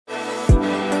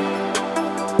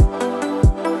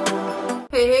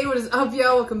is up,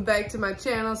 y'all? Welcome back to my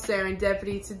channel,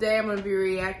 Serendipity. Today I'm going to be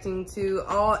reacting to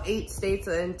all 8 states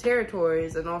and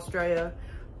territories in Australia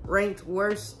ranked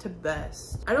worst to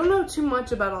best. I don't know too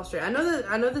much about Australia.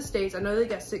 I know the states. I know they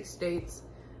got 6 states.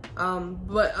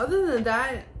 But other than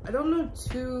that, I don't know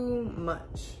too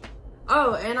much.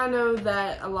 Oh, and I know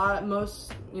that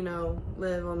most,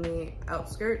 live on the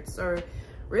outskirts, or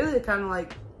really kind of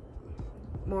like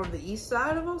more of the east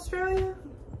side of Australia.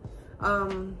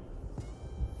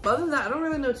 But other than that, I don't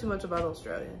really know too much about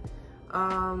Australia.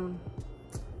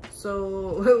 So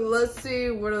let's see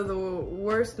what are the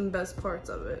worst and best parts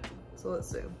of it. So let's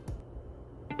see.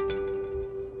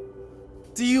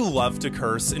 Do you love to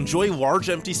curse, enjoy large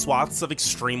empty swaths of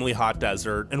extremely hot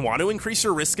desert, and want to increase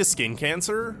your risk of skin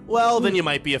cancer? Well, then you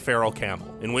might be a feral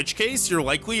camel, in which case you're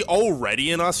likely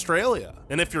already in Australia.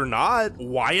 And if you're not,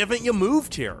 why haven't you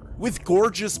moved here? With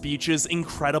gorgeous beaches,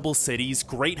 incredible cities,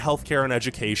 great healthcare and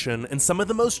education, and some of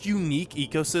the most unique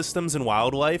ecosystems and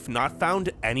wildlife not found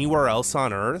anywhere else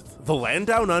on Earth, the land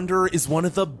down under is one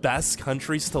of the best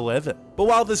countries to live in. But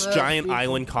while this giant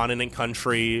island continent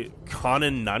country,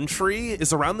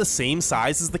 is around the same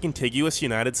size as the contiguous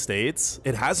United States,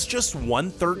 it has just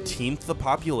 1/13 the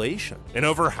population. And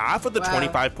over half of the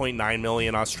 25.9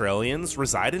 million Australians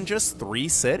reside in just 3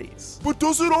 cities. But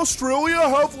doesn't Australia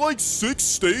have like 6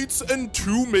 states and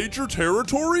 2 major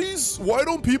territories? Why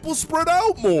don't people spread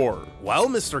out more? Well,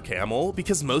 Mr. Camel,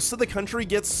 because most of the country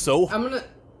gets so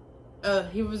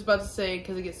he was about to say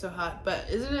because it gets so hot, but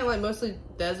isn't it like mostly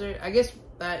desert? I guess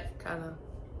that kind of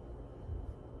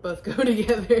both go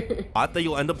together. Hot that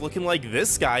you'll end up looking like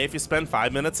this guy if you spend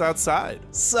 5 minutes outside.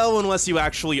 So unless you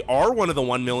actually are one of the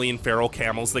 1 million feral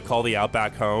camels that call the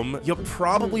outback home, you'll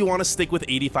probably want to stick with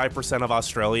 85% of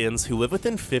Australians who live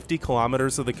within 50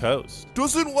 kilometers of the coast.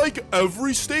 Doesn't like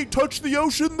every state touch the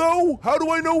ocean though? How do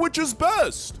I know which is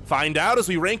best? Find out as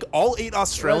we rank all 8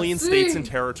 Australian states and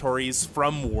territories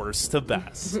from worst to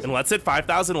best. And let's hit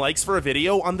 5,000 likes for a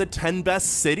video on the 10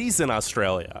 best cities in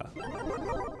Australia.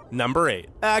 Number 8.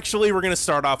 Actually, we're gonna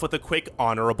start off with a quick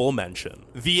honorable mention.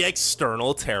 The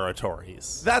external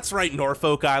territories. That's right,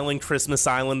 Norfolk Island, Christmas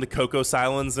Island, the Cocos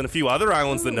Islands, and a few other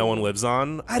islands that no one lives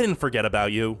on. I didn't forget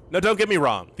about you. Now don't get me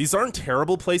wrong, these aren't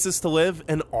terrible places to live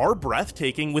and are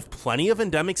breathtaking with plenty of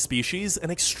endemic species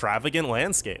and extravagant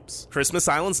landscapes. Christmas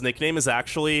Island's nickname is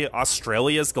actually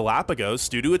Australia's Galapagos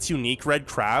due to its unique red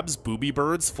crabs, booby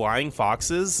birds, flying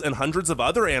foxes, and hundreds of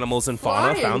other animals and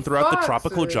fauna found throughout the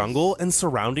tropical jungle and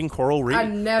surrounding coral reef.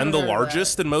 And the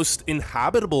largest and most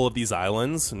inhabitable of these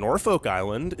islands, Norfolk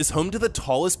Island, is home to the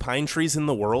tallest pine trees in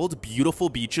the world, beautiful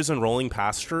beaches and rolling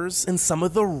pastures, and some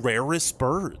of the rarest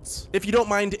birds. If you don't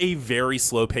mind a very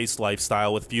slow-paced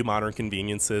lifestyle with few modern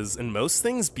conveniences, and most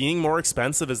things being more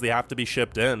expensive as they have to be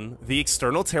shipped in, the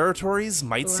external territories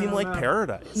might seem like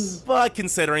paradise. But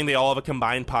considering they all have a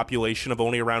combined population of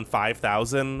only around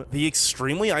 5,000, the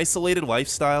extremely isolated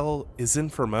lifestyle isn't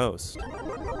for most.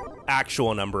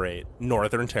 Actual number 8,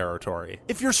 Northern Territory.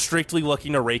 If you're strictly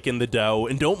looking to rake in the dough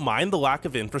and don't mind the lack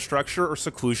of infrastructure or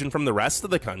seclusion from the rest of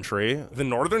the country, the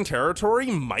Northern Territory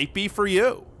might be for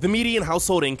you. The median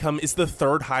household income is the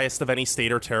 3rd highest of any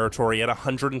state or territory at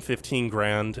 115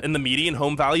 grand, and the median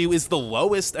home value is the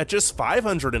lowest at just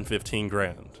 515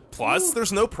 grand. Plus,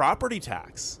 there's no property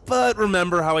tax. But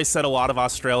remember how I said a lot of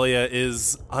Australia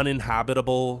is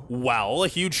uninhabitable? Well, a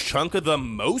huge chunk of the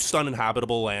most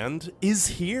uninhabitable land is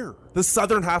here. The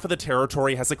southern half of the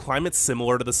territory has a climate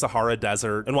similar to the Sahara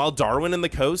Desert, and while Darwin and the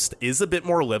coast is a bit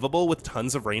more livable with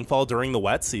tons of rainfall during the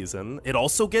wet season, it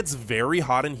also gets very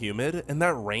hot and humid, and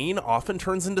that rain often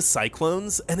turns into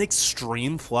cyclones and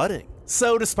extreme flooding.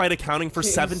 So despite accounting for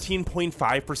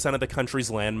 17.5% of the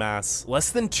country's landmass, less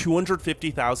than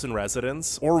 250,000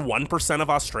 residents, or 1% of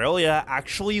Australia,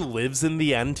 actually lives in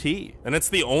the NT. And it's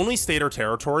the only state or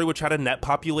territory which had a net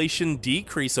population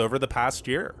decrease over the past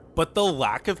year. But the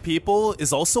lack of people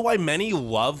is also why many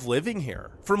love living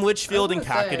here. From Litchfield and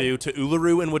𝐂𝐤𝐤𝐞 to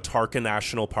Uluru and Watarka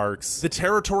National Parks, the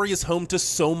territory is home to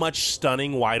so much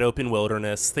stunning wide-open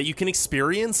wilderness that you can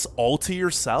experience all to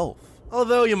yourself.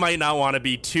 Although you might not want to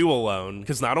be too alone,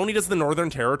 because not only does the Northern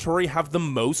Territory have the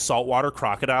most saltwater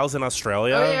crocodiles in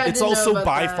Australia, it's also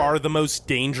by far the most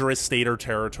dangerous state or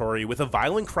territory, with a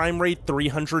violent crime rate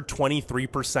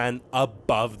 323%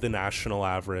 above the national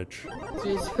average.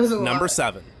 Number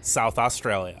 7, South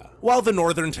Australia. While the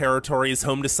Northern Territory is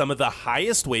home to some of the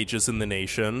highest wages in the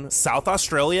nation, South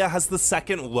Australia has the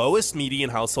 2nd lowest median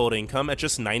household income at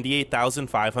just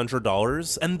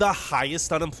 $98,500 and the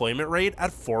highest unemployment rate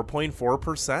at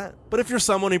 4.4%. But if you're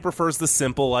someone who prefers the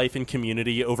simple life and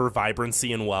community over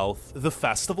vibrancy and wealth, the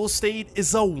Festival State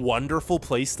is a wonderful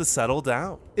place to settle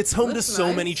down. It's home to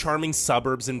so many charming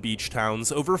suburbs and beach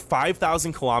towns, over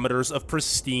 5,000 kilometers of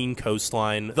pristine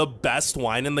coastline, the best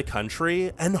wine in the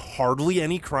country, and hardly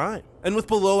any crime. And with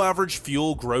below average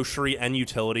fuel, grocery, and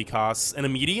utility costs, and a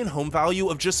median home value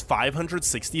of just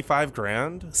 565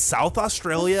 grand, South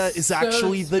Australia is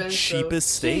actually the cheapest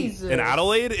state. And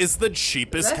Adelaide is the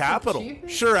cheapest capital.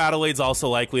 Sure, Adelaide's also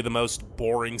likely the most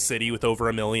boring city with over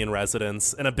 1 million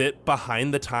residents, and a bit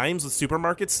behind the times with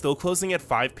supermarkets still closing at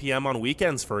 5 p.m. on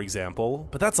weekends, for example,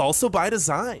 but that's also by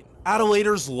design.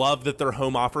 Adelaiders love that their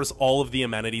home offers all of the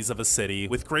amenities of a city,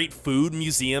 with great food,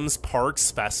 museums,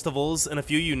 parks, festivals, and a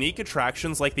few unique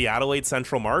attractions like the Adelaide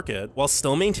Central Market, while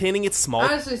still maintaining its small—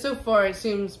 Honestly, so far it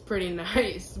seems pretty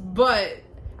nice, but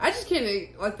I just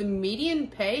can't, like, the median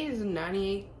pay is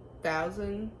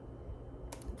 98,000.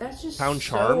 That's just town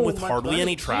charm with hardly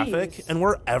any traffic, and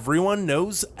where everyone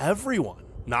knows everyone.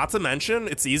 Not to mention,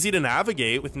 it's easy to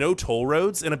navigate with no toll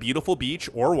roads and a beautiful beach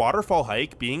or waterfall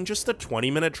hike being just a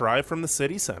 20-minute drive from the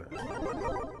city center.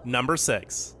 Number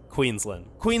 6. Queensland.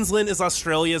 Queensland is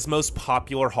Australia's most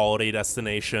popular holiday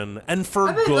destination, and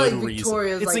for good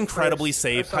reason. It's incredibly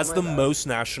safe, has the most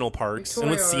national parks, and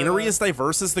with scenery as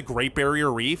diverse as the Great Barrier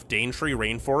Reef, Daintree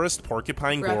Rainforest,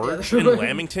 Porcupine Gorge, and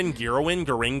Lamington, Girrawin,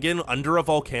 Goringan, under a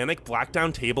volcanic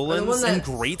Blackdown Tablelands, and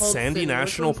Great Sandy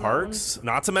National Parks,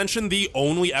 not to mention the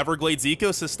only Everglades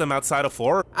ecosystem outside of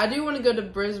Florida. I do want to go to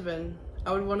Brisbane.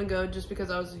 I would want to go just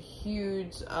because I was a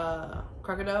huge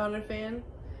crocodile hunter fan.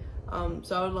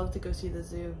 So I would love to go see the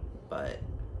zoo, but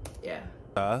yeah.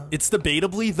 It's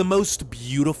debatably the most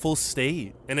beautiful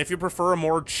state. And if you prefer a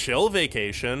more chill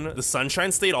vacation, the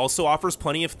Sunshine State also offers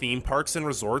plenty of theme parks and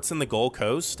resorts in the Gold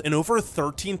Coast and over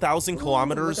 13,000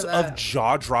 kilometers of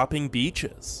jaw-dropping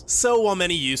beaches. So while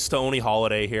many used to only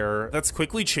holiday here, that's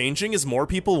quickly changing as more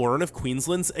people learn of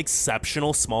Queensland's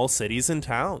exceptional small cities and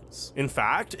towns. In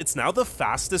fact, it's now the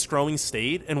fastest growing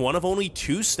state and one of only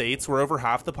 2 states where over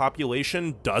half the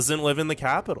population doesn't live in the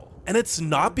capital. And it's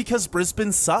not because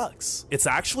Brisbane sucks. It's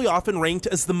actually often ranked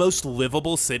as the most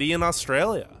livable city in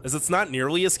Australia, as it's not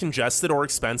nearly as congested or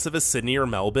expensive as Sydney or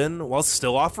Melbourne, while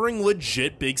still offering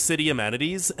legit big city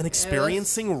amenities and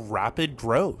experiencing rapid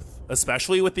growth,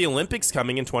 especially with the Olympics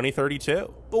coming in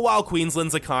 2032. But while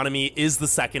Queensland's economy is the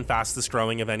second fastest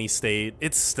growing of any state,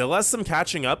 it still has some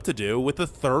catching up to do, with the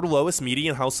 3rd lowest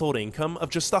median household income of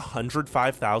just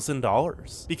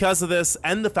 $105,000. Because of this,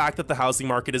 and the fact that the housing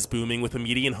market is booming with a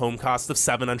median home cost of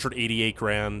 788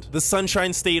 grand, the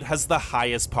Sunshine State has the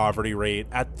highest poverty rate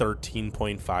at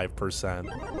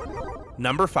 13.5%.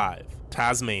 Number 5.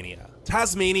 Tasmania.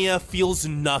 Tasmania feels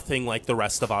nothing like the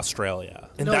rest of Australia,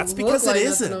 and that's because it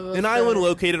isn't. An island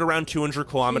located around 200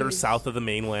 kilometers south of the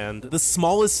mainland, the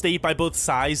smallest state by both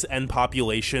size and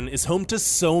population is home to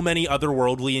so many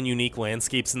otherworldly and unique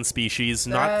landscapes and species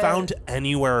not found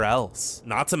anywhere else.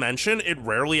 Not to mention, it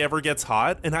rarely ever gets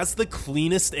hot and has the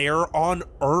cleanest air on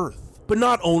Earth. But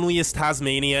not only is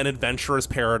Tasmania an adventurer's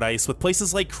paradise with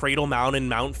places like Cradle Mountain,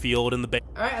 Mount Field, and the Bay.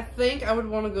 I think I would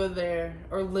want to go there,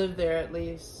 or live there at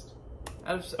least.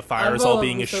 The Fires all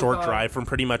being a short drive from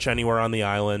pretty much anywhere on the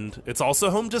island. It's also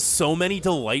home to so many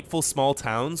delightful small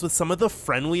towns with some of the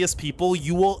friendliest people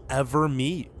you will ever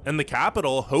meet. And the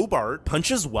capital, Hobart,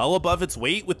 punches well above its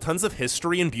weight with tons of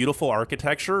history and beautiful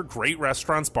architecture, great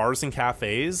restaurants, bars, and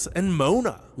cafes, and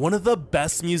Mona, one of the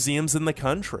best museums in the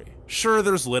country. Sure,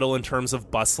 there's little in terms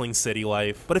of bustling city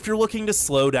life, but if you're looking to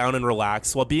slow down and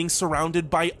relax while being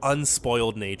surrounded by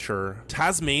unspoiled nature,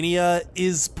 Tasmania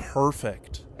is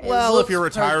perfect. Well, if you're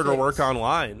retired or work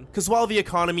online, because while the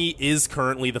economy is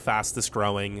currently the fastest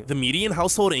growing, the median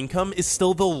household income is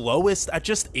still the lowest at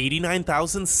just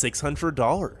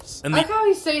 $89,600. And I like how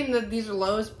he's saying that these are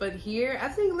lowest, but here, I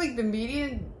think like the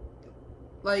median,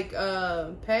 like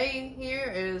pay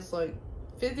here is like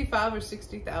 55 or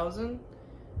 60,000.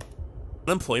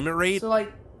 Unemployment rate, so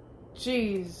like,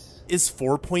 jeez, is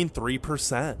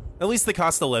 4.3%. At least the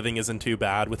cost of living isn't too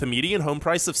bad, with a median home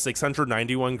price of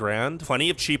 691 grand, plenty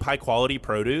of cheap high quality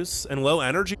produce, and low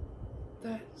energy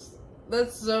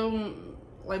that's so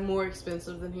like more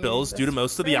expensive than here. Bills due to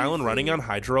most of the island running on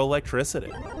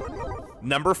hydroelectricity.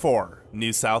 Number 4.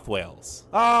 New South Wales.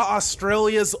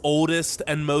 Australia's oldest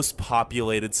and most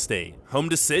populated state. Home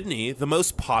to Sydney, the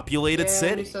most populated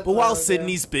city. But while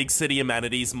Sydney's big city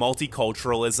amenities,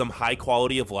 multiculturalism, high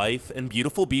quality of life, and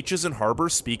beautiful beaches and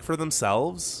harbors speak for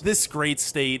themselves, this great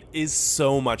state is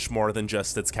so much more than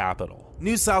just its capital.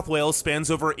 New South Wales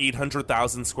spans over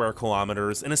 800,000 square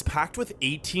kilometers and is packed with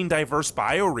 18 diverse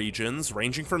bioregions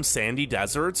ranging from sandy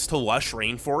deserts to lush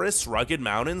rainforests, rugged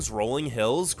mountains, rolling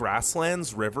hills,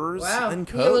 grasslands, rivers, and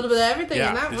coasts. A little bit of everything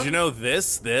in that one. Did you know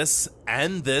this,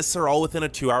 and this are all within a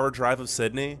 2-hour drive of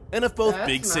Sydney? And if both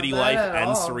big city life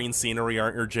and serene scenery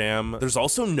aren't your jam, there's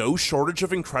also no shortage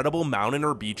of incredible mountain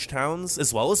or beach towns,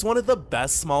 as well as one of the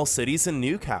best small cities in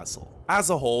Newcastle. As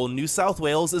a whole, New South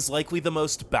Wales is likely the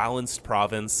most balanced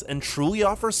province and truly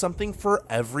offers something for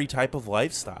every type of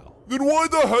lifestyle. Then why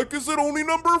the heck is it only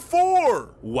number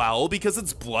 4? Well, because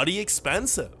it's bloody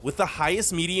expensive, with the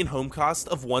highest median home cost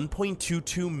of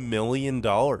 $1.22 million.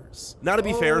 Now, to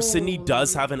be fair, Sydney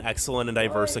does have an excellent and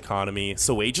diverse economy,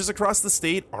 so wages across the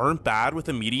state aren't bad, with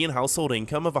a median household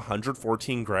income of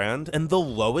 $114,000 and the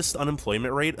lowest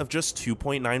unemployment rate of just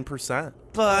 2.9%.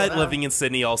 But living in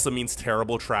Sydney also means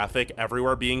terrible traffic,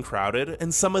 everywhere being crowded,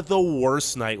 and some of the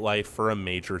worst nightlife for a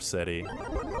major city.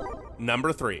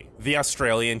 Number 3, the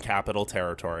Australian Capital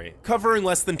Territory. Covering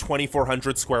less than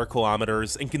 2,400 square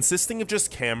kilometers and consisting of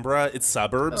just Canberra, its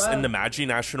suburbs, and Namadgi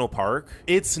National Park,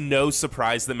 it's no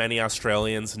surprise that many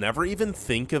Australians never even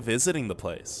think of visiting the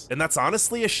place. And that's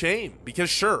honestly a shame, because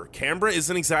sure, Canberra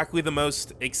isn't exactly the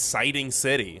most exciting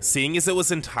city, seeing as it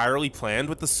was entirely planned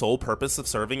with the sole purpose of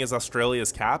serving as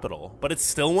Australia's capital, but it's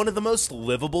still one of the most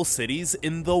livable cities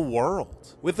in the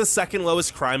world. With the second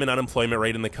lowest crime and unemployment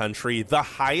rate in the country, the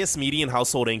highest median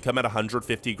household income at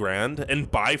 $150,000,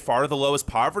 and by far the lowest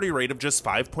poverty rate of just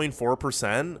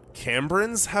 5.4%,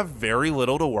 Canberrans have very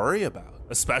little to worry about,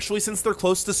 especially since they're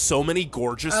close to so many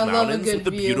gorgeous mountains with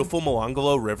the beautiful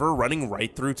Molonglo River running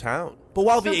right through town. But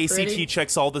while the ACT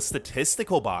checks all the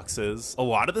statistical boxes, a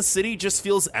lot of the city just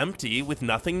feels empty with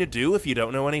nothing to do if you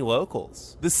don't know any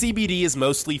locals. The CBD is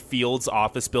mostly fields,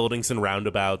 office buildings, and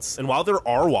roundabouts, and while there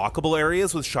are walkable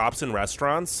areas with shops and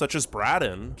restaurants, such as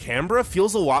Braddon, Canberra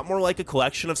feels a lot more like a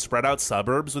collection of spread out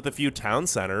suburbs with a few town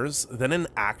centers than an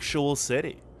actual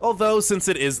city. Although, since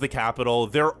it is the capital,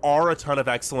 there are a ton of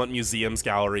excellent museums,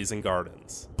 galleries, and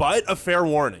gardens. But a fair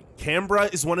warning,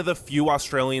 Canberra is one of the few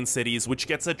Australian cities which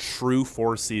gets a true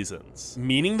 4 seasons,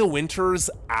 meaning the winters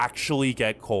actually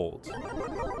get cold.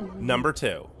 Number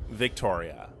 2,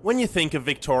 Victoria. When you think of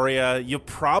Victoria, you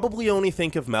probably only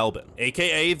think of Melbourne,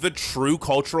 aka the true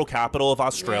cultural capital of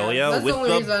Australia with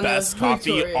the best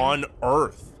coffee on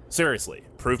earth. Seriously,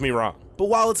 prove me wrong. But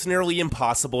while it's nearly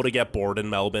impossible to get bored in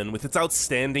Melbourne with its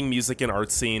outstanding music and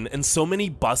art scene and so many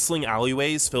bustling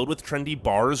alleyways filled with trendy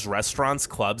bars, restaurants,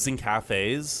 clubs, and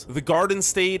cafes, the Garden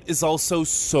State is also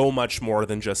so much more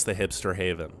than just the hipster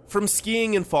haven. From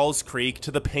skiing in Falls Creek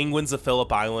to the penguins of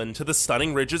Phillip Island to the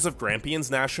stunning ridges of Grampians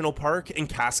National Park and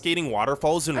cascading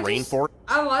waterfalls and rainforest.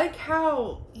 I like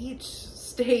how each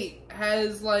state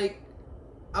has like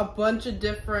a bunch of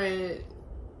different,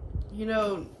 you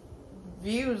know,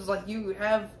 views. Like you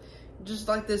have just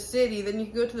like the city, then you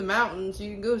can go to the mountains,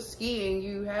 you can go skiing,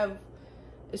 you have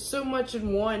so much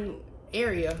in one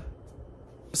area.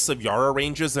 Of Yarra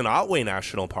Ranges and Otway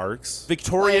National Parks,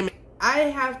 Victoria. Like, I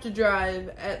have to drive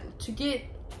to get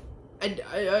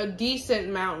a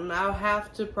decent mountain. I'll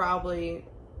have to probably,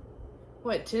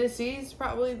 Tennessee's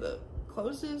probably the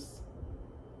closest,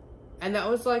 and that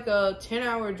was like a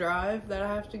 10-hour drive that I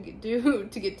have to do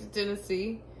to get to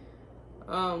Tennessee.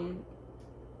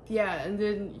 Yeah, and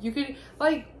then you could,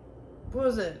 like, what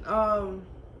was it?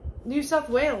 New South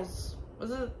Wales.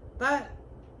 Was it that?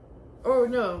 Or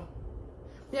no.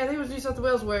 Yeah, I think it was New South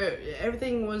Wales where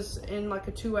everything was in like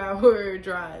a 2-hour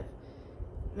drive.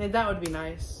 I mean, that would be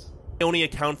nice. Only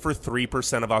account for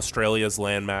 3% of Australia's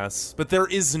landmass, but there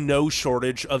is no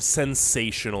shortage of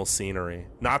sensational scenery.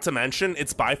 Not to mention,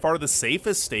 it's by far the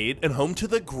safest state and home to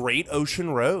the Great Ocean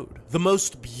Road, the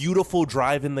most beautiful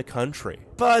drive in the country.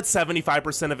 But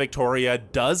 75% of Victoria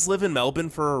does live in Melbourne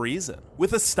for a reason.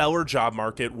 With a stellar job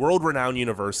market, world-renowned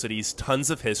universities, tons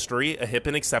of history, a hip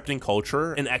and accepting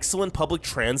culture, an excellent public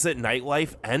transit,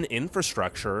 nightlife, and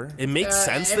infrastructure, it makes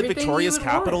sense that Victoria's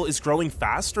capital is growing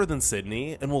faster than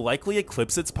Sydney and will likely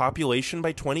eclipse its population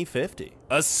by 2050,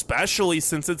 especially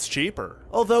since it's cheaper.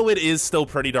 Although it is still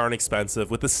pretty darn expensive,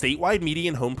 with the statewide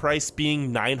median home price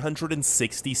being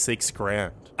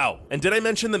 $966,000. Oh, and did I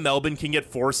mention that Melbourne can get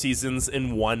 4 seasons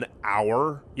in 1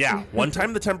 hour? Yeah, one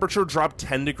time the temperature dropped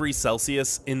 10 degrees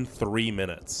Celsius in 3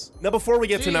 minutes. Now, before we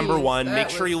get to number 1, make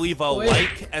sure you leave a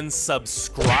like and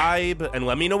subscribe, and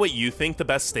let me know what you think the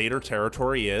best state or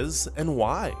territory is and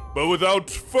why. But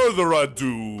without further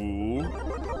ado...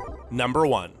 Number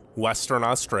 1. Western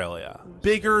Australia.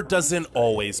 Bigger doesn't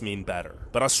always mean better,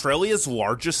 but Australia's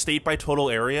largest state by total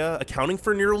area, accounting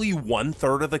for nearly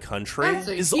 1/3 of the country,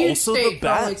 is also the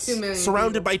best.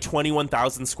 Surrounded by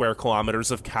 21,000 square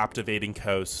kilometers of captivating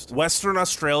coast, Western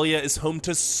Australia is home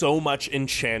to so much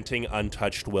enchanting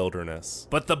untouched wilderness.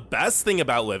 But the best thing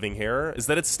about living here is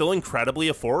that it's still incredibly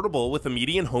affordable, with a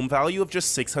median home value of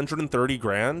just 630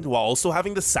 grand, while also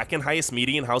having the second highest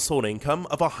median household income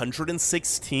of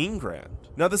 116 grand.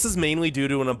 Now, this is mainly due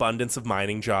to an abundance of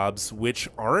mining jobs, which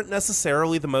aren't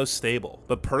necessarily the most stable,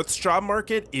 but Perth's job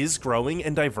market is growing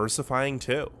and diversifying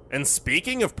too. And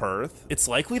speaking of Perth, it's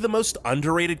likely the most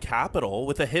underrated capital,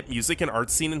 with a hip music and art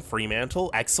scene in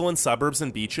Fremantle, excellent suburbs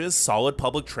and beaches, solid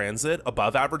public transit,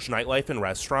 above average nightlife and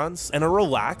restaurants, and a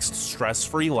relaxed,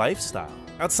 stress-free lifestyle.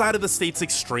 Outside of the state's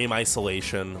extreme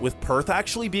isolation, with Perth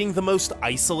actually being the most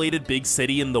isolated big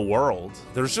city in the world,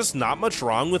 there's just not much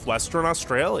wrong with Western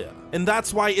Australia. And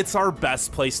that's why it's our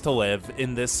best place to live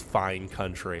in this fine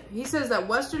country. He says that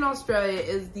Western Australia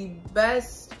is the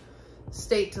best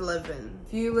state to live in.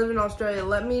 If you live in Australia,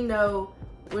 let me know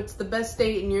what's the best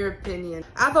state in your opinion.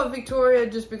 I thought Victoria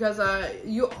just because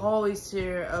you always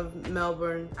hear of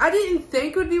Melbourne. I didn't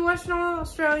think it would be Western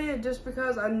Australia just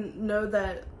because I know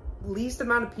that least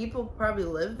amount of people probably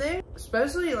live there,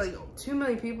 especially like 2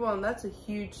 million people, and that's a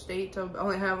huge state to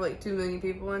only have like 2 million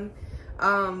people in.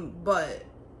 But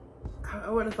I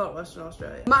wouldn't have thought Western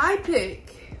Australia. My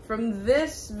pick from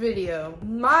this video,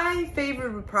 my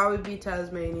favorite would probably be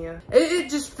Tasmania. It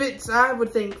just fits, I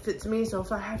would think fits me, so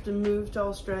if I have to move to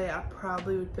Australia, I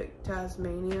probably would pick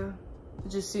Tasmania. It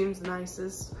just seems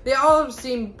nicest. They all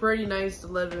seem pretty nice to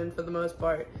live in for the most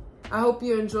part. I hope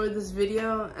you enjoyed this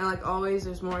video, and like always,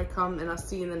 there's more to come, and I'll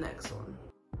see you in the next one.